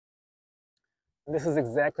And this is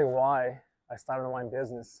exactly why I started a wine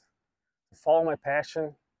business. To follow my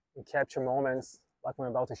passion and capture moments like I'm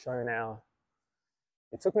about to show you now.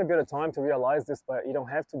 It took me a bit of time to realize this, but you don't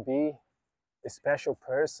have to be a special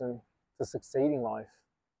person to succeed in life.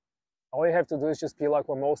 All you have to do is just be like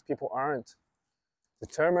what most people aren't: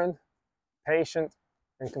 determined, patient,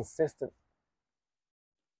 and consistent.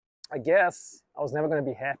 I guess I was never going to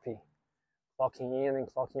be happy clocking in and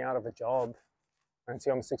clocking out of a job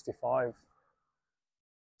until I'm 65,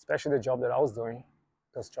 especially the job that I was doing,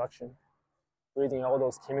 construction, breathing all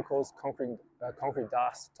those chemicals, concrete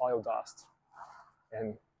dust, tile dust,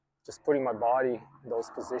 and just putting my body in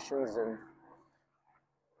those positions. And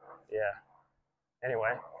yeah,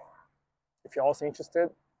 anyway, if you're also interested,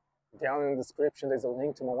 down in the description there's a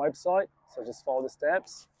link to my website, so just follow the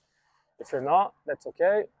steps. If you're not, that's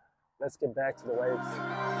okay. Let's get back to the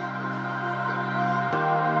waves.